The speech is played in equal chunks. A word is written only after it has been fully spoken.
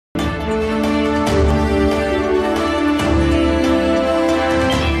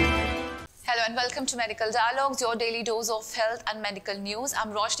welcome to Medical Dialogues, your daily dose of health and medical news.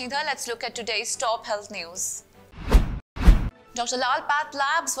 I'm Roshni Dhar. Let's look at today's top health news. Dr. Lal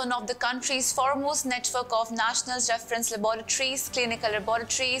PathLabs, one of the country's foremost network of national reference laboratories, clinical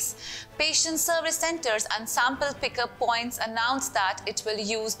laboratories, patient service centers and sample pickup points, announced that it will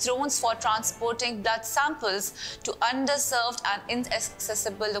use drones for transporting blood samples to underserved and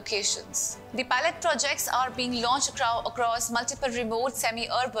inaccessible locations. The pilot projects are being launched across multiple remote,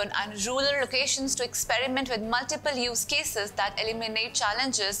 semi-urban and rural locations to experiment with multiple use cases that eliminate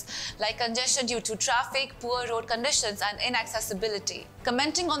challenges like congestion due to traffic, poor road conditions and inaccessibility.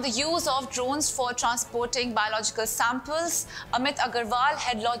 Commenting on the use of drones for transporting biological samples, Amit Agarwal,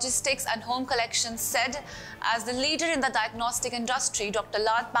 head logistics and home collections, said, "As the leader in the diagnostic industry, Dr.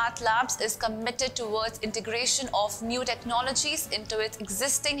 Lal PathLabs is committed towards integration of new technologies into its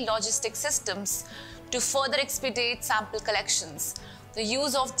existing logistic systems to further expedite sample collections. The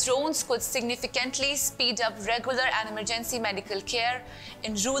use of drones could significantly speed up regular and emergency medical care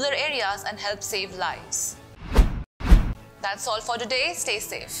in rural areas and help save lives." That's all for today. Stay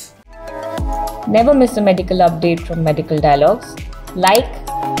safe. Never miss a medical update from Medical Dialogues. Like,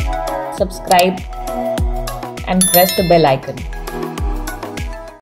 subscribe, and press the bell icon.